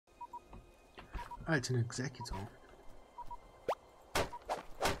Oh, it's an executor.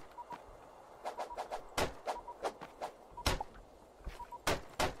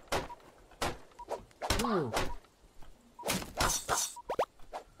 Whoa!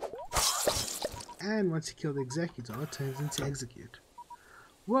 And once you kill the executor, it turns into execute.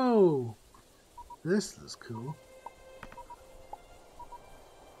 Whoa! This is cool.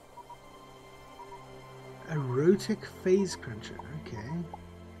 Erotic phase cruncher, okay.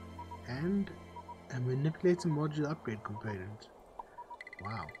 And a manipulator module upgrade component.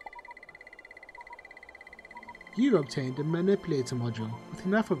 Wow. You've obtained a manipulator module. With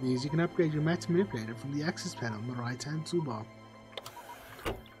enough of these, you can upgrade your matter manipulator from the access panel on the right hand toolbar.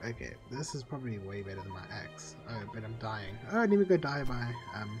 Okay, this is probably way better than my axe. Oh, but I'm dying. Oh, I need to go die by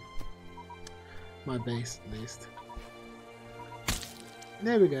my base at least.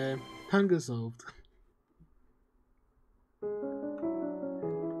 There we go. Hunger solved.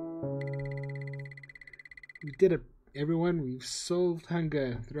 We did it, everyone. We've solved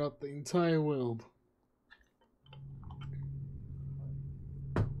hunger throughout the entire world.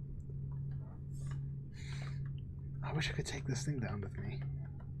 I wish I could take this thing down with me.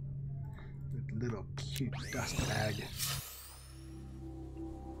 That little cute dust bag.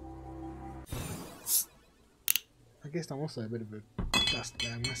 I guess I'm also a bit of a dust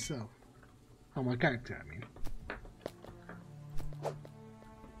bag myself. Oh, my character, I mean.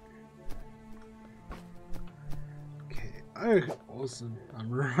 Okay. Oh, awesome. I'm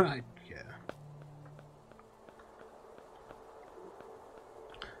right here.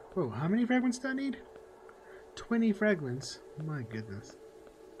 Whoa, how many fragments do I need? 20 fragments. My goodness.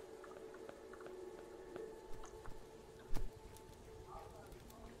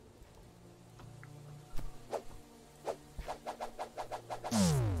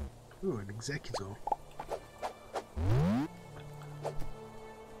 Ooh, an executor.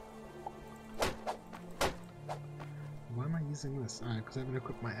 Why am I using this? Ah, because I haven't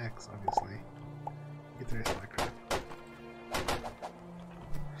equipped my axe, obviously. Get the rest of my crap.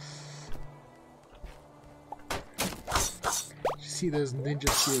 You see those ninja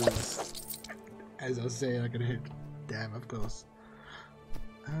skills? As I say, I can hit. Damn, of course.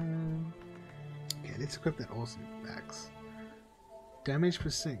 Okay, let's equip that awesome axe. Damage per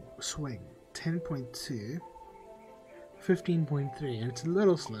swing 10.2, 15.3, and it's a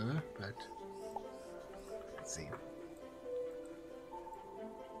little slower, but let's see.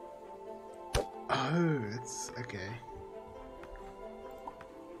 Oh, it's okay.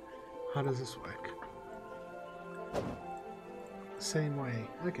 How does this work? Same way.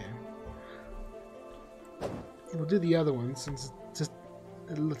 Okay. We'll do the other one since it's just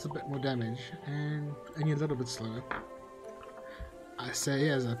a little bit more damage and only a little bit slower. I say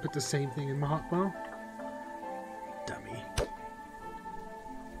as I put the same thing in my hotbar. Dummy.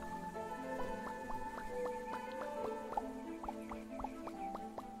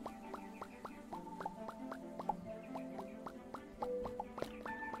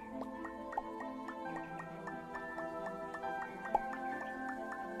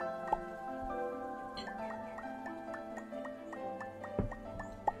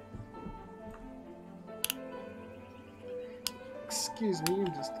 Excuse me,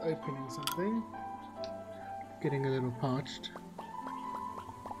 I'm just opening something. Getting a little parched.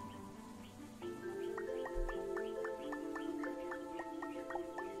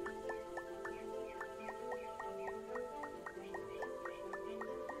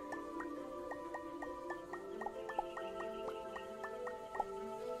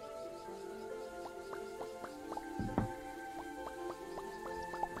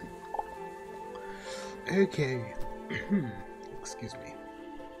 Okay. Excuse me.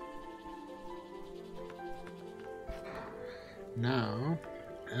 Now,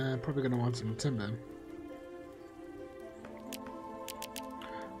 probably going to want some timber.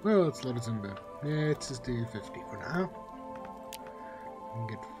 Well, it's a lot of timber. Let's just do 50 for now. And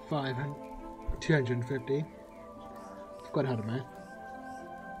get 250. Quite hard to math.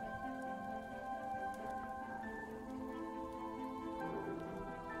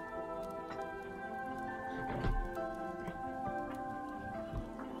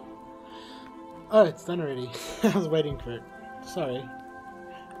 Oh, it's done already. I was waiting for it. Sorry.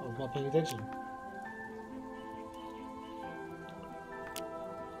 I was not paying attention.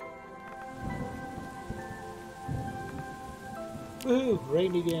 Woohoo!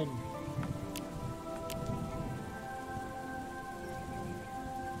 Rain again.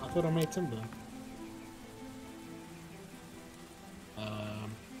 I thought I made timber.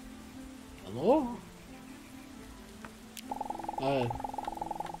 Hello? Oh.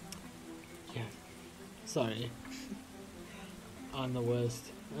 Sorry. I'm the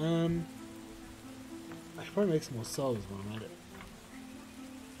worst. I should probably make some more souls while I'm at it.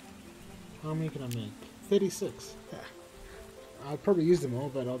 How many can I make? 36. Yeah. I'll probably use them all,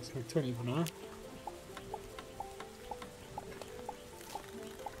 but I'll just make 20 for now.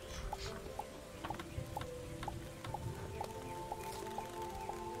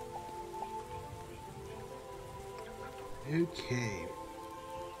 Okay.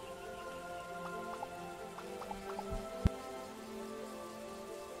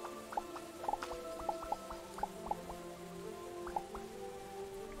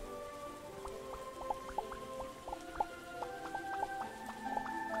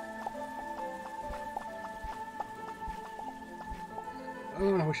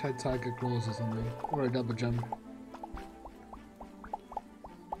 Oh, I wish I had tiger claws or something, or a double jump.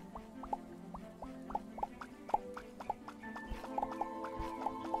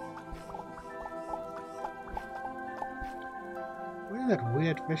 Where is that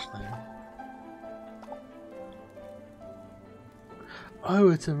weird fish thing? Oh,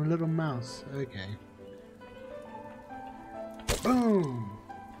 it's a little mouse. Okay. Boom!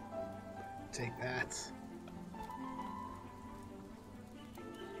 Take that.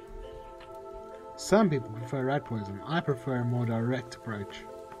 Some people prefer rat poison. I prefer a more direct approach.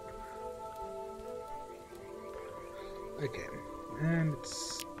 Okay, and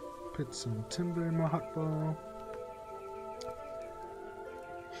let's put some timber in my hotbar.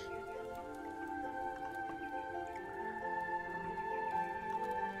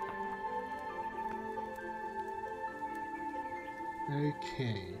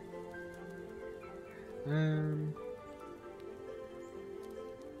 Okay.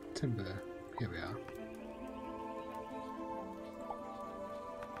 Timber. Here we are.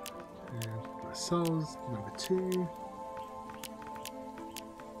 And my souls, number 2.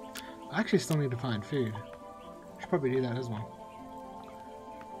 I actually still need to find food. Should probably do that as well.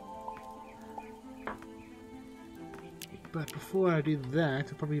 But before I do that,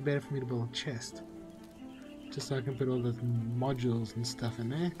 it'd probably be better for me to build a chest. Just so I can put all the modules and stuff in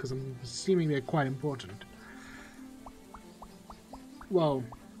there, because I'm assuming they're quite important. Well,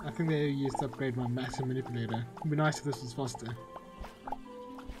 I think they're used to upgrade my massive manipulator. It'd be nice if this was faster.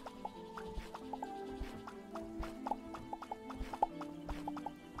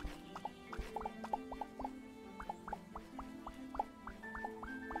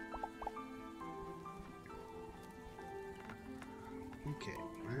 Okay,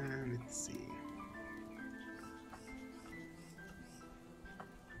 let's see.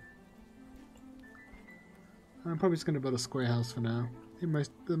 I'm probably just going to build a square house for now.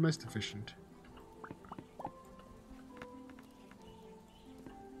 The most efficient.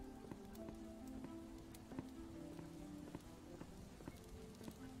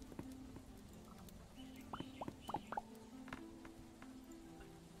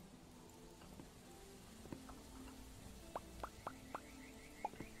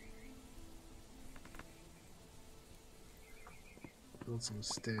 Build some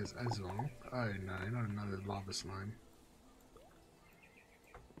stairs as well. Oh no, not another lava slime.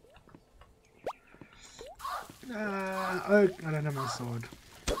 Oh, I don't have my sword.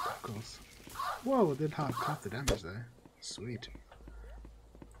 Of course. Whoa, did half the damage there. Sweet.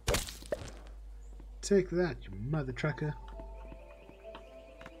 Take that, you mother trucker.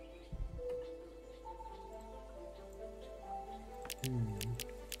 Hmm.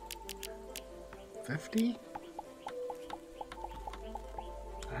 50?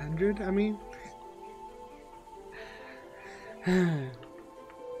 100? I mean...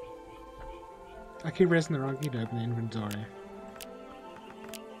 I keep pressing the wrong key to open the inventory.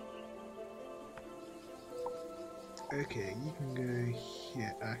 Okay, you can go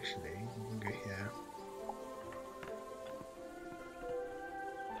here. Actually, you can go here.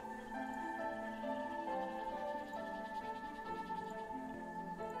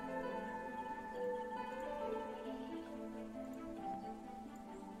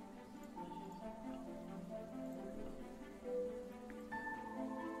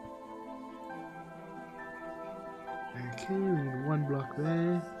 Okay, we need one block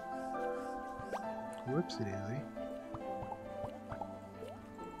there. Whoopsie daisy.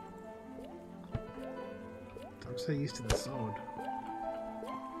 I'm so used to the sword.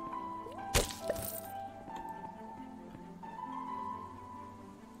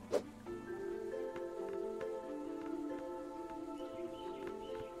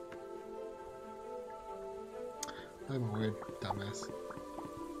 Oh my word, dumbass.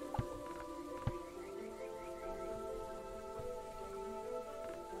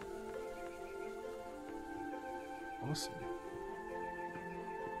 Awesome.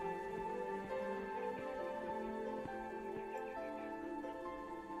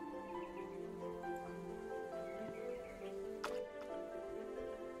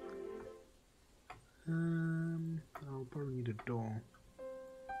 door.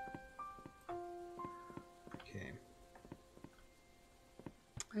 Okay.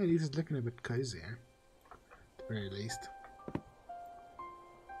 Hey, this is looking a bit cozier, at the very least.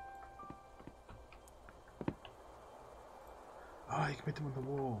 Oh, you can put them on the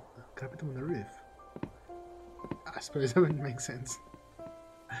wall. Can I put them on the roof? I suppose that wouldn't make sense.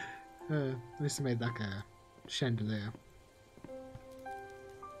 At least I made like a chandelier.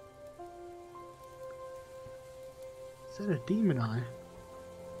 Is that a demon eye?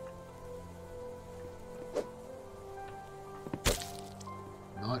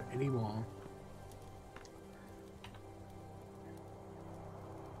 Not anymore.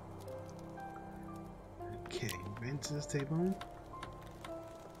 Okay, inventor's table.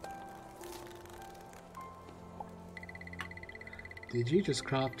 Did you just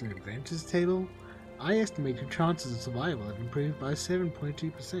craft an inventor's table? I estimate your chances of survival have improved by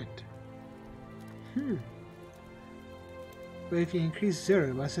 7.2%. But if you increase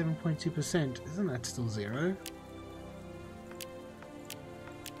 0 by 7.2%, isn't that still 0?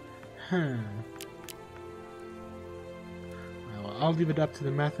 Well, I'll leave it up to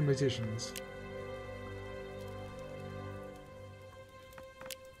the mathematicians.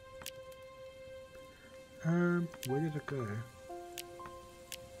 Where did it go?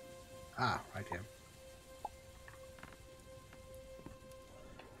 Ah, right here.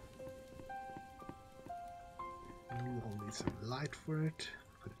 We'll need some light for it.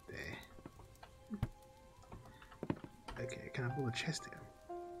 Put it there. Okay, can I build a chest here?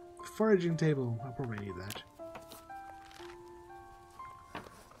 Foraging table. I'll probably need that.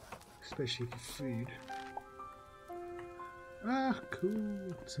 Especially for food. Ah,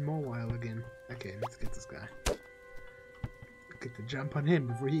 cool. It's more wild again. Okay, let's get this guy. Get to jump on him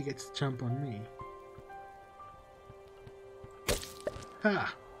before he gets to jump on me.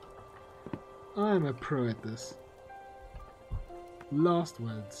 Ha! I'm a pro at this. Last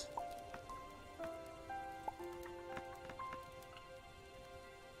words.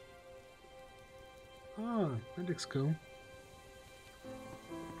 Oh, that looks cool.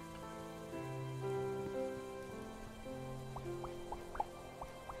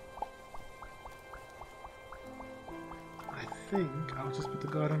 I think I'll just put the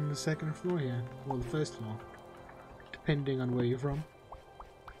garden on the second floor here, or the first floor, depending on where you're from.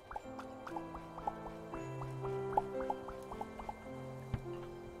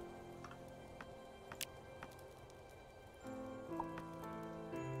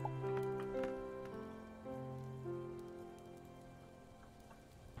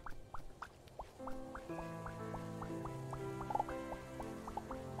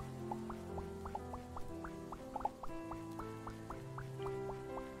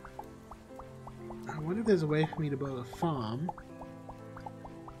 I wonder if there's a way for me to build a farm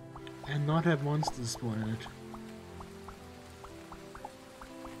and not have monsters spawn in it.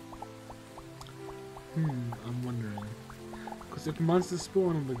 I'm wondering. Because if monsters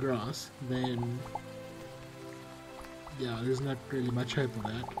spawn on the grass, then yeah, there's not really much hope of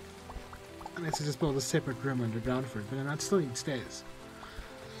that. Unless I just build a separate room underground for it, but then I'd still need stairs.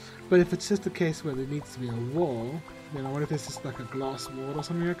 But if it's just a case where there needs to be a wall, then I wonder if there's just like a glass wall or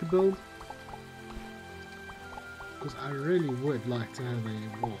something I could build. Because I really would like to have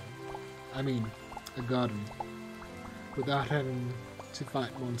a wall. I mean, a garden. Without having to fight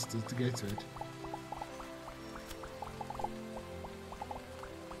monsters to get to it.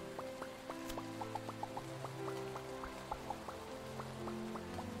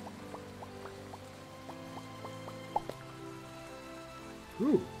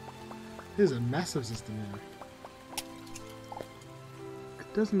 Ooh, there's a massive system here.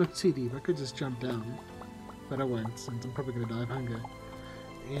 It doesn't look too deep. I could just jump down. But I won't, since I'm probably going to die of hunger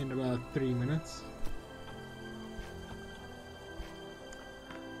in about 3 minutes.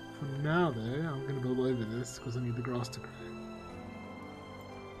 For now though, I'm going to build over this because I need the grass to grow.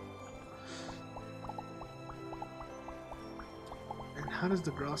 And how does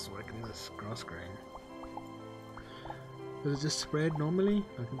the grass work in this grass growing? Does it just spread normally,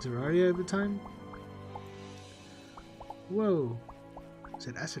 like in Terraria over time? Whoa! Is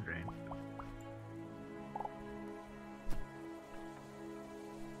that acid rain?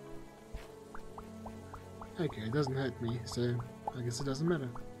 Okay, it doesn't hurt me, so I guess it doesn't matter.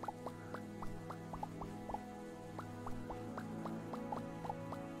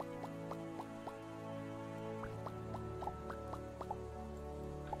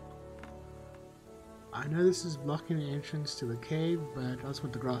 I know this is blocking the entrance to the cave, but I just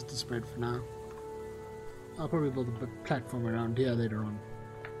want the grass to spread for now. I'll probably build a platform around here later on.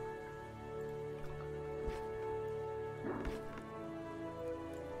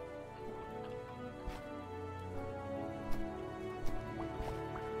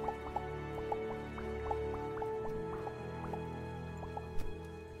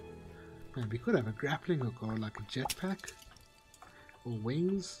 Man, we could have a grappling hook or like a jetpack or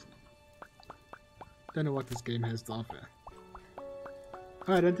wings. Don't know what this game has to offer.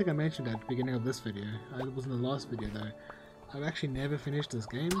 Oh, I don't think I mentioned that at the beginning of this video. It was in the last video though. I've actually never finished this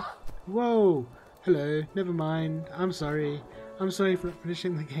game. Whoa! Hello, never mind. I'm sorry. I'm sorry for not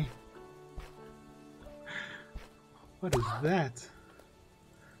finishing the game. What is that?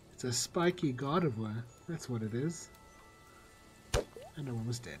 It's a spiky Gardevoir. That's what it is. And I'm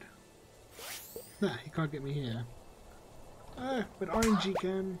almost dead. Nah, he can't get me here. Ah, but RNG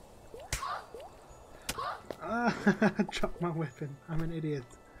can. Ah, I dropped my weapon. I'm an idiot.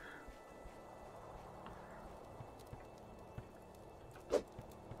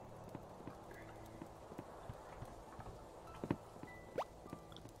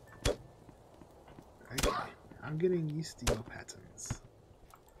 Okay, I'm getting used to your patterns.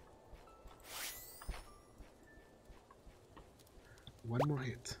 One more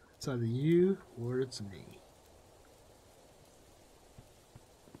hit. It's either you or it's me.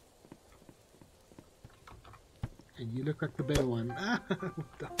 And you look like the better one.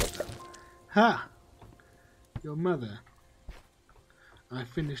 Ha! Your mother. I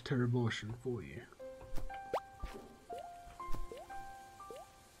finished her abortion for you.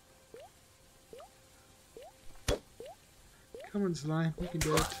 Come on, slime. We can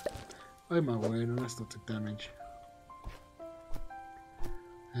do it. Oh my word, and I still took damage.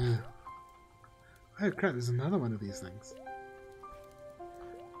 Oh crap, there's another one of these things.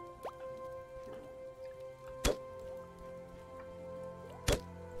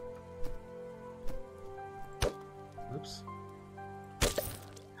 Whoops.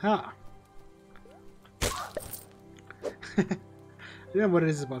 Ha! I don't know what it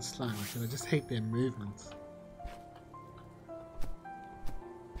is about slime, because I just hate their movements.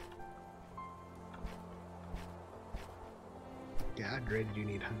 Yeah, I really do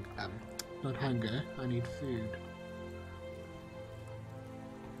need not hunger, I need food.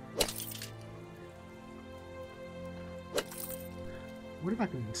 What if I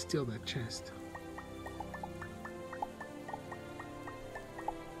can steal that chest?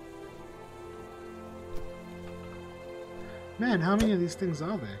 Man, how many of these things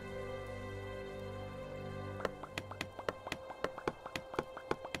are there?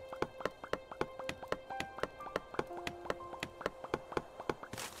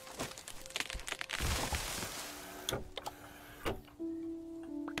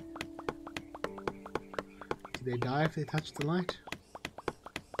 Do they die if they touch the light?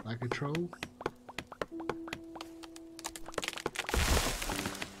 Like a troll?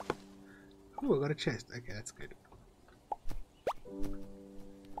 Oh, I got a chest. Okay, that's good.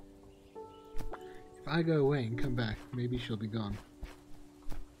 If I go away and come back, maybe she'll be gone.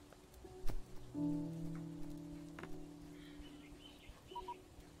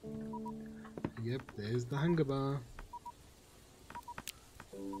 Yep, there's the hunger bar.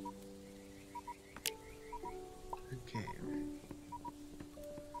 Okay.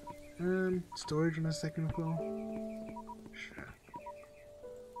 Storage on the second floor? Sure.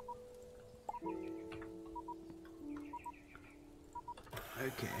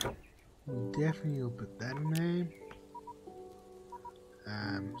 Okay. Definitely will put that in there.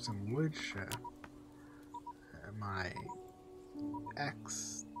 Some wood, sure. My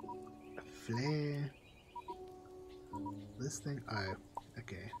axe, a flare. This thing, oh,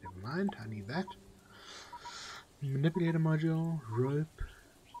 okay, never mind, I need that. Manipulator module, rope,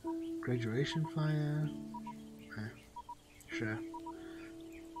 graduation fire, sure.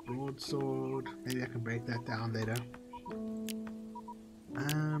 Broadsword, maybe I can break that down later.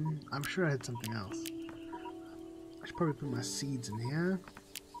 I'm sure I had something else. I should probably put my seeds in here.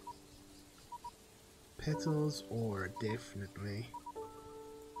 Petals, or definitely.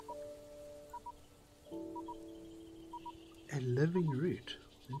 A living root.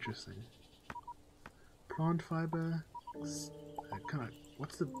 Interesting. Plant fiber.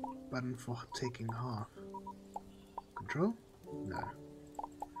 What's the button for taking half? Control? No.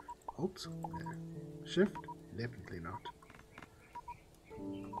 Alt? No. Shift? Definitely not.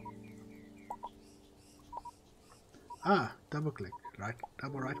 Ah, double click. Right,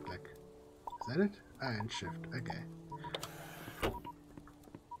 double right click. Is that it? Ah, and shift. Okay.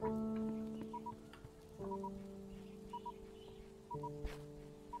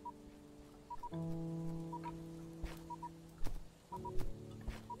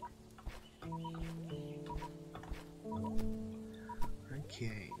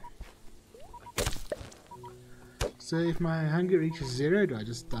 Okay. So if my hunger reaches 0, do I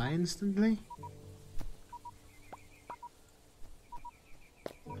just die instantly?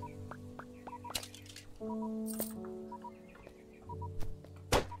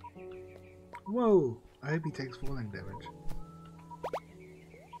 Whoa! I hope he takes falling damage.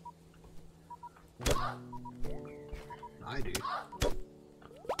 I do.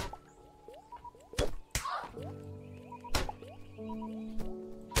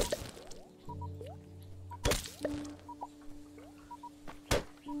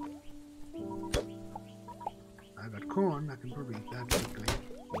 I got corn, I can probably eat that quickly.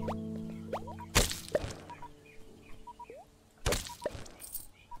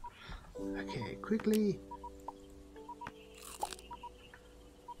 Okay, quickly.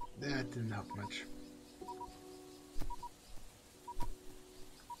 That didn't help much.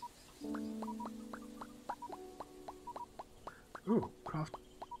 Oh, craft.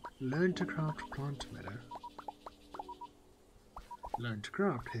 Learn to craft plant tomato. Learn to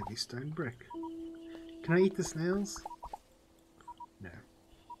craft heavy stone brick. Can I eat the snails? No.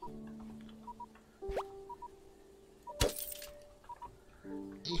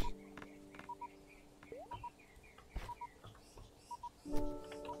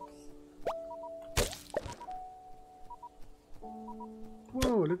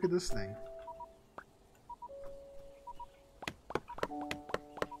 Whoa, look at this thing.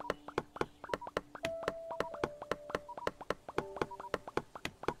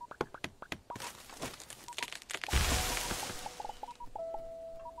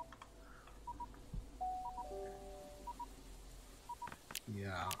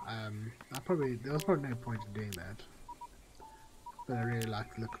 Yeah, there was probably no point in doing that. But I really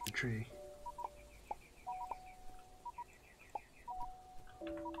like the look of the tree.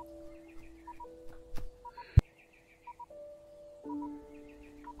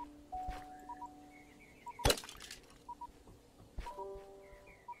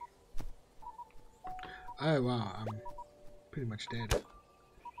 Oh wow, I'm pretty much dead.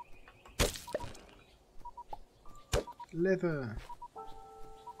 Leather!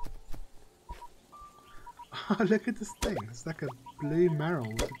 Oh, look at this thing. It's like a blue marrow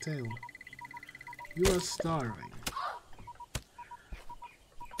with a tail. You are starving.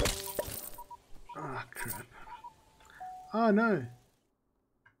 Ah, crap. Oh no!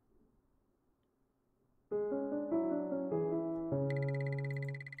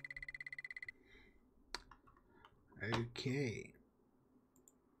 Okay.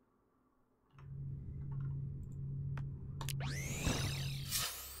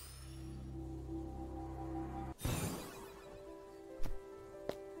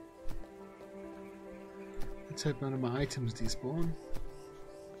 Let's hope none of my items despawn.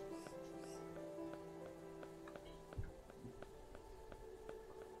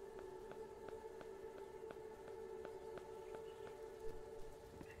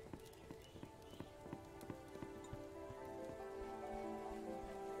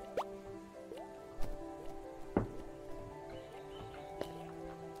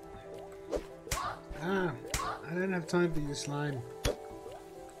 Ah, I don't have time for you, slime.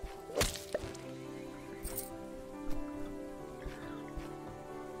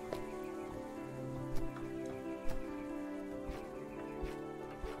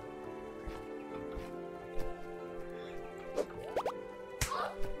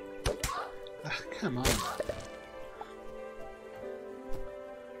 Ah, come on.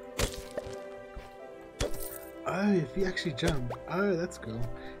 Oh, if you actually jump. Oh, that's cool.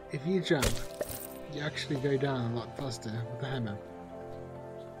 If you jump, you actually go down a lot faster with the hammer.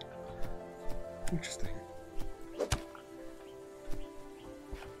 Interesting.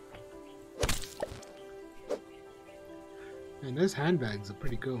 And those handbags are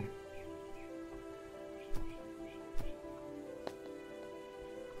pretty cool.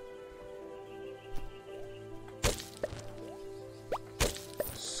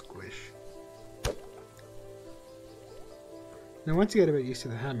 Squish. Now once you get a bit used to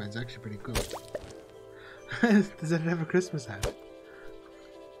the hammer, it's actually pretty cool. Does it have a Christmas hat?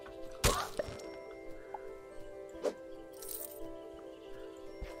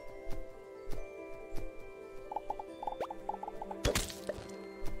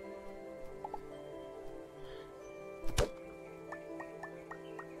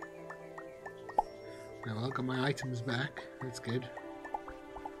 Now I've got my items back, that's good.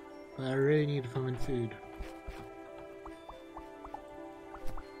 But I really need to find food.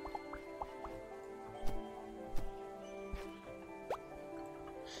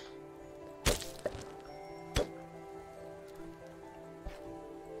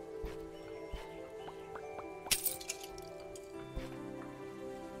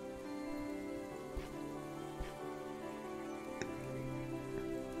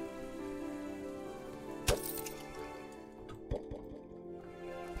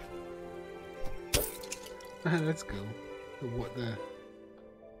 That's cool. What the...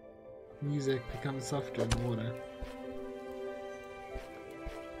 music becomes softer in the water.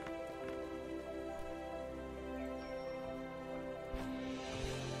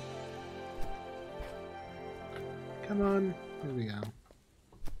 Come on, here we go.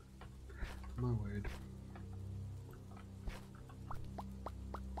 My word.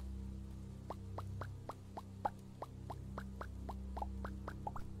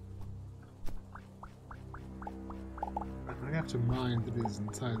 I have to mine through this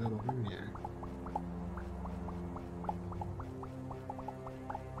entire little thing here.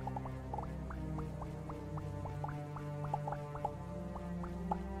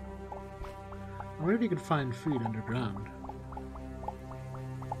 I wonder if you could find food underground.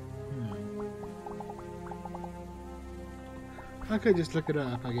 I could just look it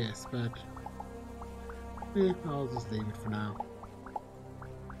up, I guess, but I'll just leave it for now.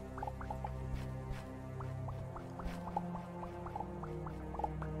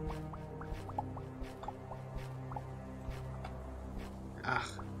 Ah.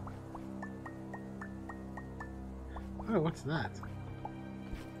 Oh, what's that?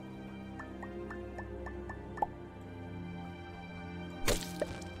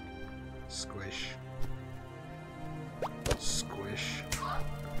 Squish. Squish.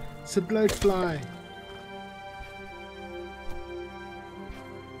 It's a bloatfly.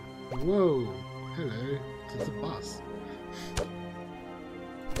 Whoa. Hello. It's a boss.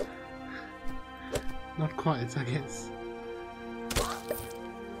 Not quite, I guess.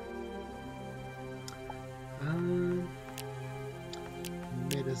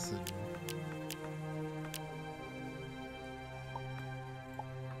 Medicine.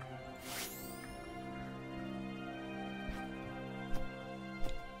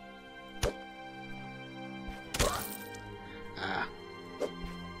 Ah.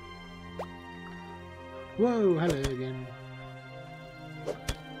 Whoa, hello again.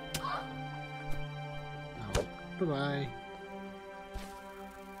 Oh, bye-bye.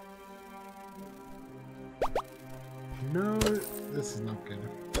 No, this is not good.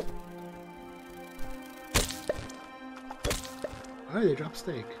 Oh, they drop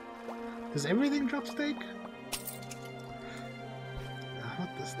steak. Does everything drop steak? Not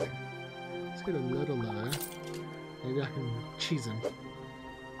this thing. Let's get a little lower. Maybe I can cheese him.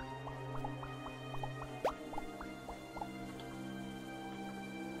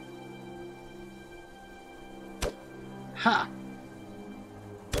 Ha!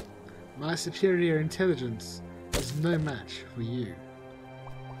 My superior intelligence is no match for you.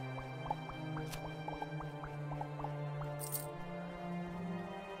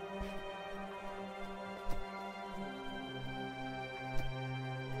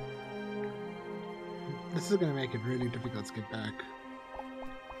 This is going to make it really difficult to get back.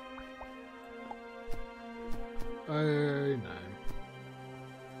 Oh no.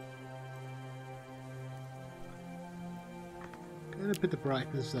 I'm going to put the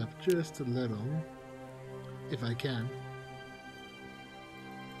brightness up just a little, if I can.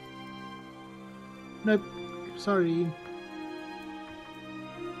 Nope, sorry.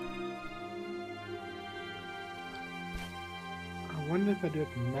 I wonder if I do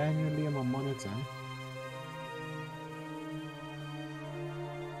it manually on my monitor.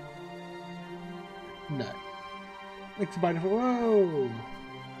 No. Makes it by default. Whoa!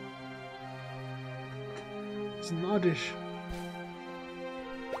 It's an oddish.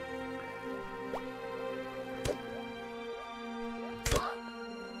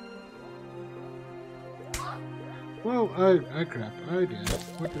 Whoa! Oh crap. Oh dear.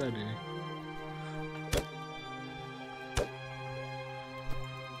 What did I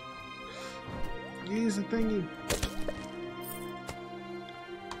do? Use the thingy.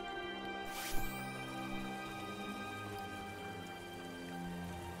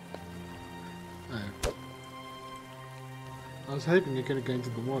 Oh. I was hoping it could go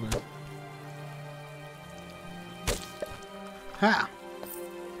into the water. Ha!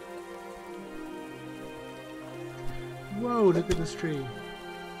 Whoa, look at this tree.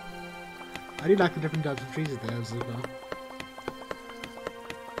 I do like the different types of trees that they have so far.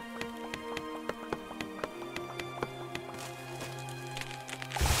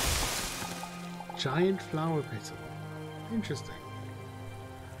 Giant flower petal. Interesting.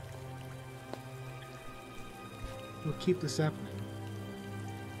 We'll keep this happening.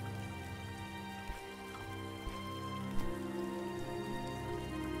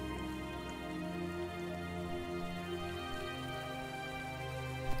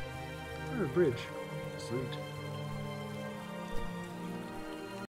 Oh, a bridge. Sweet.